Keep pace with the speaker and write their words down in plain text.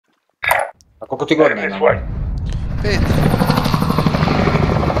Koliko ti godina ima? 5.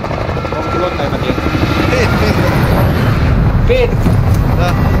 Koliko ti godina ima djeta? 5. 5? Da.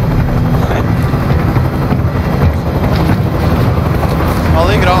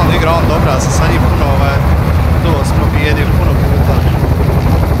 Ali igra on dobro, ja sam sa njim puno duo smo pojedili puno puta.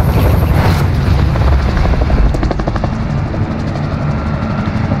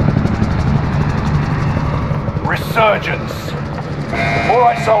 Resurgence.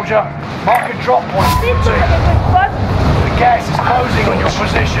 Alright, soldier. Mark a drop point for your team. The gas is closing on your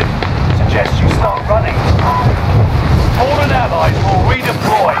position. Suggest you start running. Fallen allies will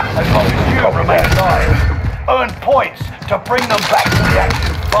redeploy as long as you remain alive. Earn points to bring them back to the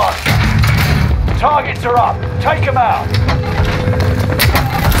action fast. Targets are up. Take them out.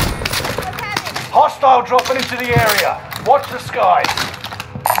 Hostile dropping into the area. Watch the skies.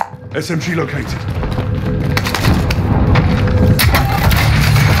 SMG located.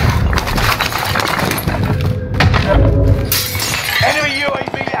 Enemy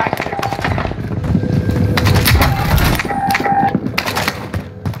UAV active.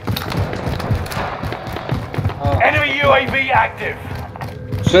 Enemy UAV active.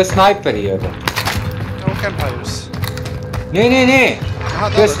 Sve snajperi jebe. Evo campfires. Ne.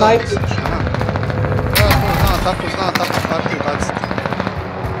 To je snajper. Ja to znam tako partiju baciti.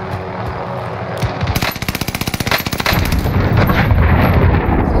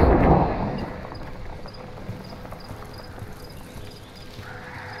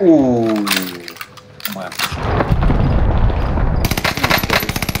 Moja.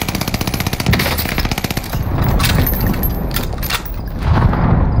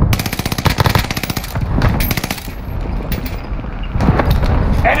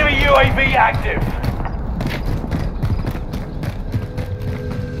 Enemy UAV active.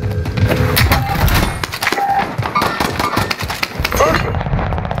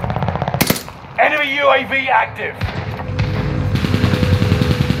 Enemy UAV active.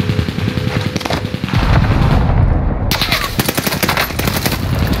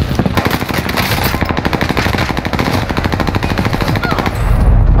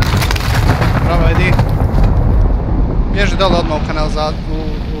 Bježi dole odmah u kanal u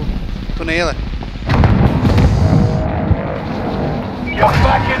tunele. You're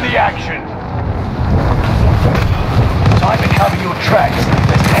back in the action. Time to cover your tracks.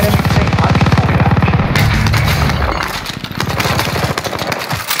 There's an enemy team hunting for you.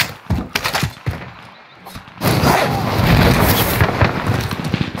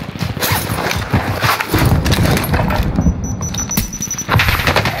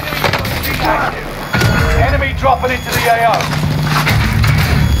 Enemy dropping into the AO.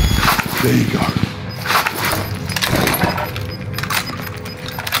 There you go.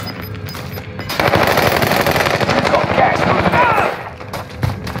 Got gas moving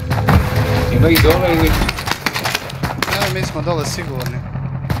in. Ima i dole ili? Evo mi smo dole sigurni.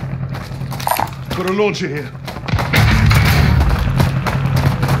 Got a launcher here.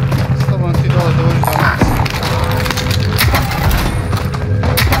 Slobodno ti dole dođi do nas.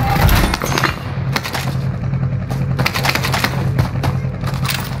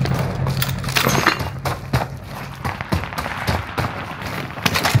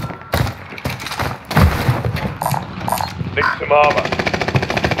 Need some armor.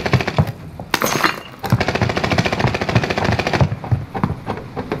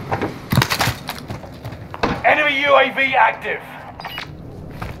 Enemy UAV active.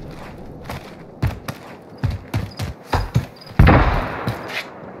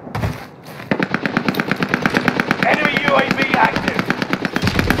 Enemy UAV active.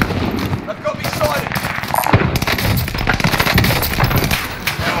 They've got me sighted.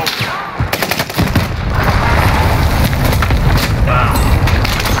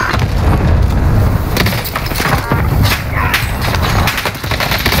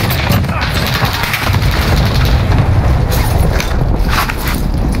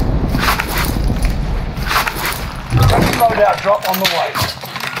 Loadout drop on the way.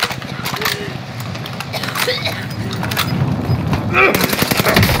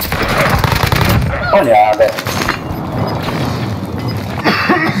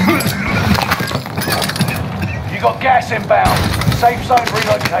 You got gas inbound. Safe zone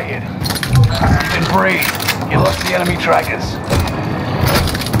relocated. Then breathe. You lost the enemy trackers.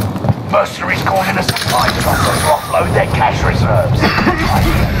 Mercenaries called in a supply truck to offload their cash reserves.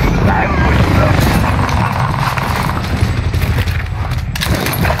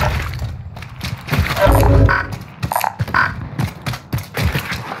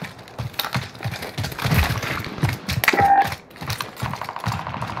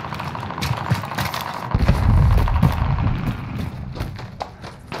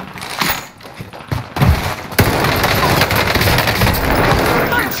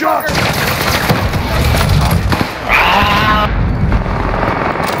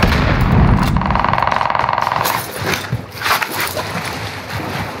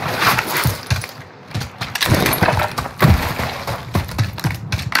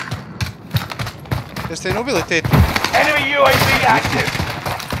 Jeste im ubili te? Enemy UAV active.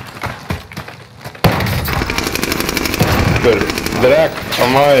 Drak, a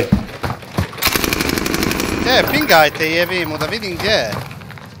moj. Gdje, pingajte jebi mu da vidim gdje je.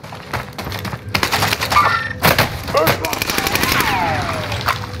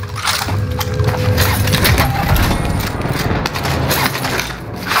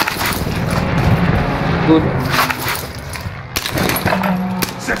 Good.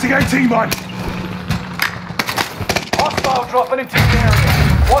 Setting 18 mine. Hostile dropping into the area.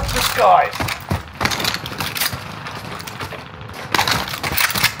 Watch the skies.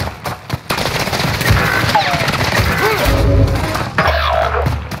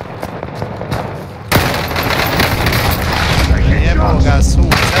 Jebo ga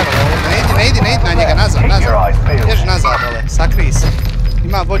sunce, evo, ne idi na njega, nazad. Bježi nazad dole, sakrij se.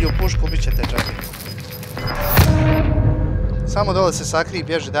 Ima bolju pušku, bit ćete čak. Samo dole se sakrij,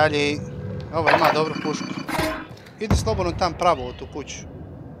 bježi dalje i... Ovo ima dobru pušku. Idi slobodno tam pravo u tu kuću.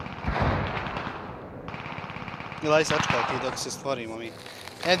 Ili aj sačkaj ti dok se stvorimo mi.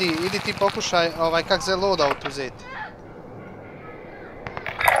 Edi, idi ti pokušaj, kak se loadout uzeti.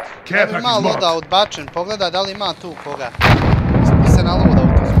 Evo ima loadout bačen, pogledaj da li ima tu koga. Spusti se na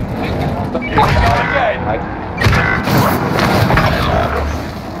loadout uzmi.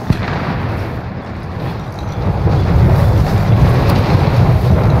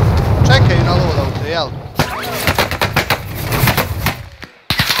 Čekaju na loadoutu, jel?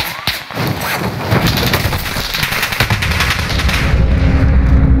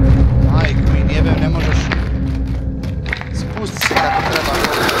 Majku i njebem, ne možeš spusti se kako treba.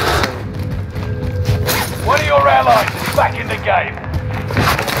 One of your allies is back in the game.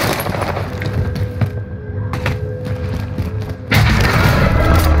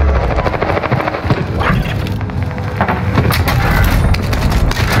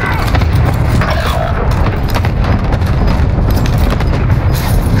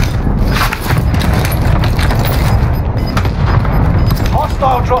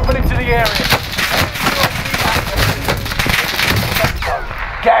 Hostile dropping into the area.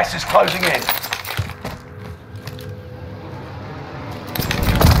 Gas is closing in.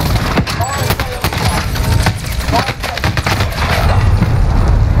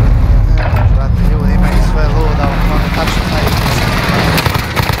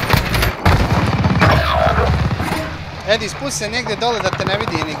 Edi, spusti se negdje dole da te ne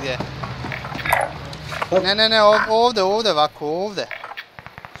vidi nigdje. Ne, ovdje, ovako, ovdje.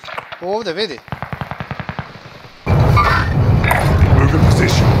 Ovdje, vidi.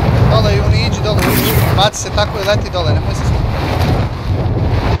 Dole i uniđi, dole, baci se tako i leti dole, nemoj se skupiti.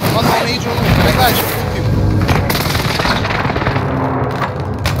 Odmah uniđi unutra, ne gledaj što kutiju.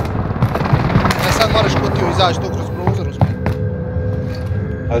 Ne, sad moraš kutiju izaći tu kroz prozor uzmi.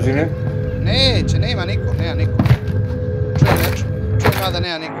 A zine? Neće, nema nikog, nema nikog. Čujem da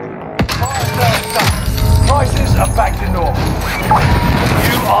nema nikog. Prices are back to normal.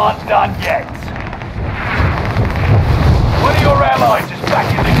 You aren't done yet. One of your allies is back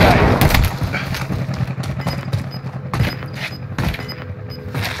in the game.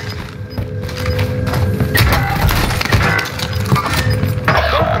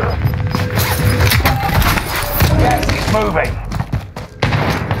 Gas is moving.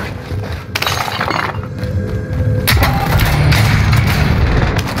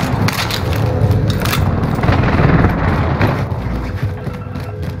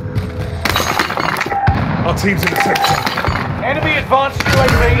 Teams in the sector. Enemy advanced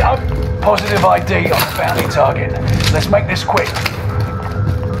UAV up. Positive ID on the bounty target. Let's make this quick.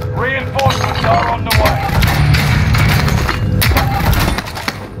 Reinforcements are on the way.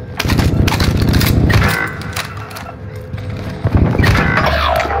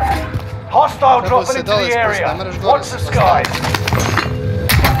 Hostile dropping into the area. Watch the skies.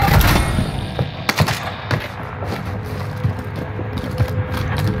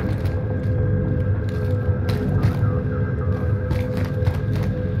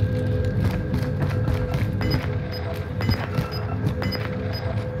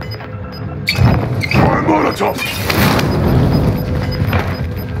 Molotov!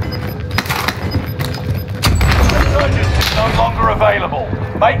 Resurgence is no longer available.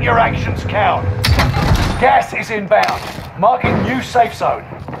 Make your actions count. Gas is inbound. Marking new safe zone.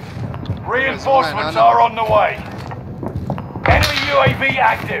 Reinforcements are on the way. Enemy UAV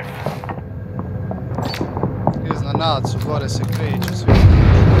active. Iznenad su, gore se kreću svi.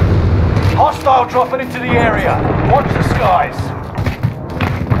 Hostile dropping into the area. Watch the skies.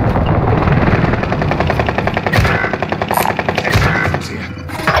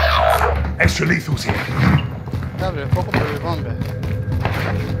 Extra lethals here. Gabriel, pokupaj bombe.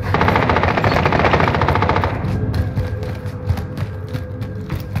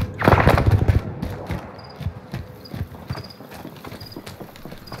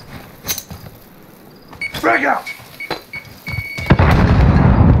 Frag out!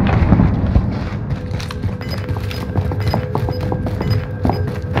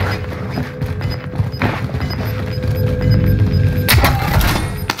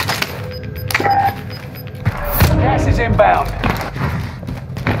 Gas is inbound.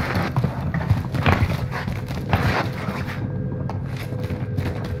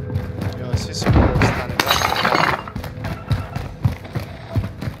 Joj, svi su stani.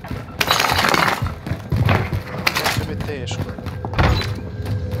 To će biti teško.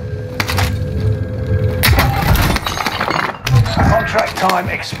 Contract time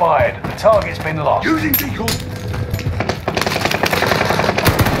expired. The target's been lost. Using decoy.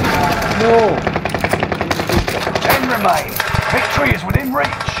 No! 10 remain. Victory is within reach.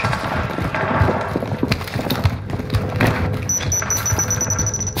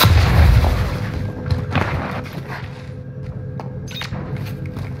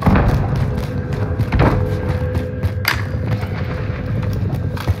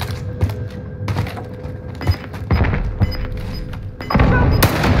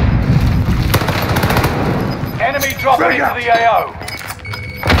 Enemy dropping into the AO.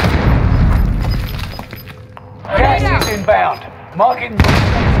 Gas is inbound. Marking.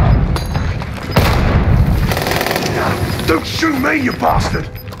 Don't shoot me, you bastard!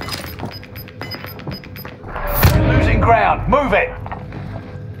 Losing ground. Move it.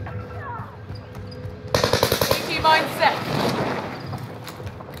 Keep mine set.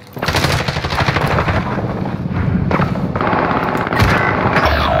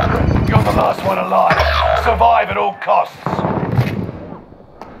 You're the last one alive. Survive at all costs.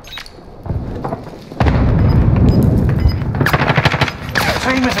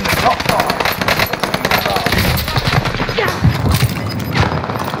 Team is in the top 5.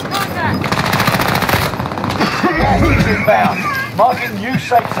 Contact. Gas is inbound. Marking new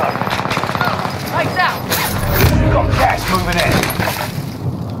safe zone. Lights out. You've got gas moving in.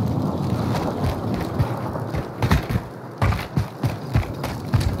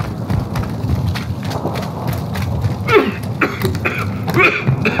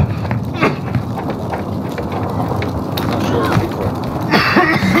 Not sure if it worked.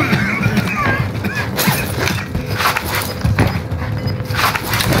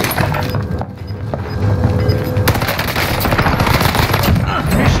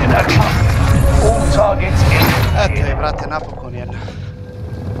 Mission accomplished. All targets in. Eto je, brate, napokon jedna.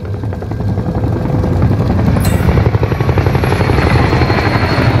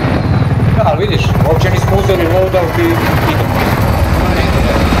 Da, ali vidiš, uopće nismo uzeli loadout i idemo.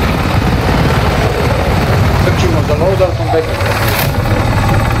 Trčimo za loadoutom, beton.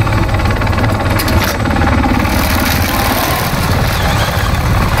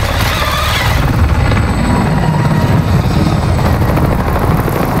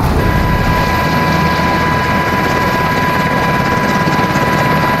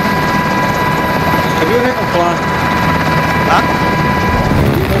 Ste bio u nekom klanu? A?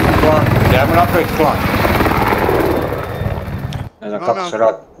 Bio u nekom klanu. Idemo napraviti klan. Ne znam kako se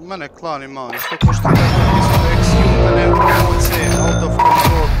radi. Mene klan ima, isto ko što nema inspekciju, mene promocije, out of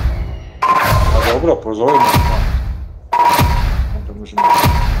control. A dobro, pozovimo klan. Onda možemo...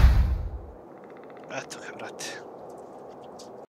 Eto ga.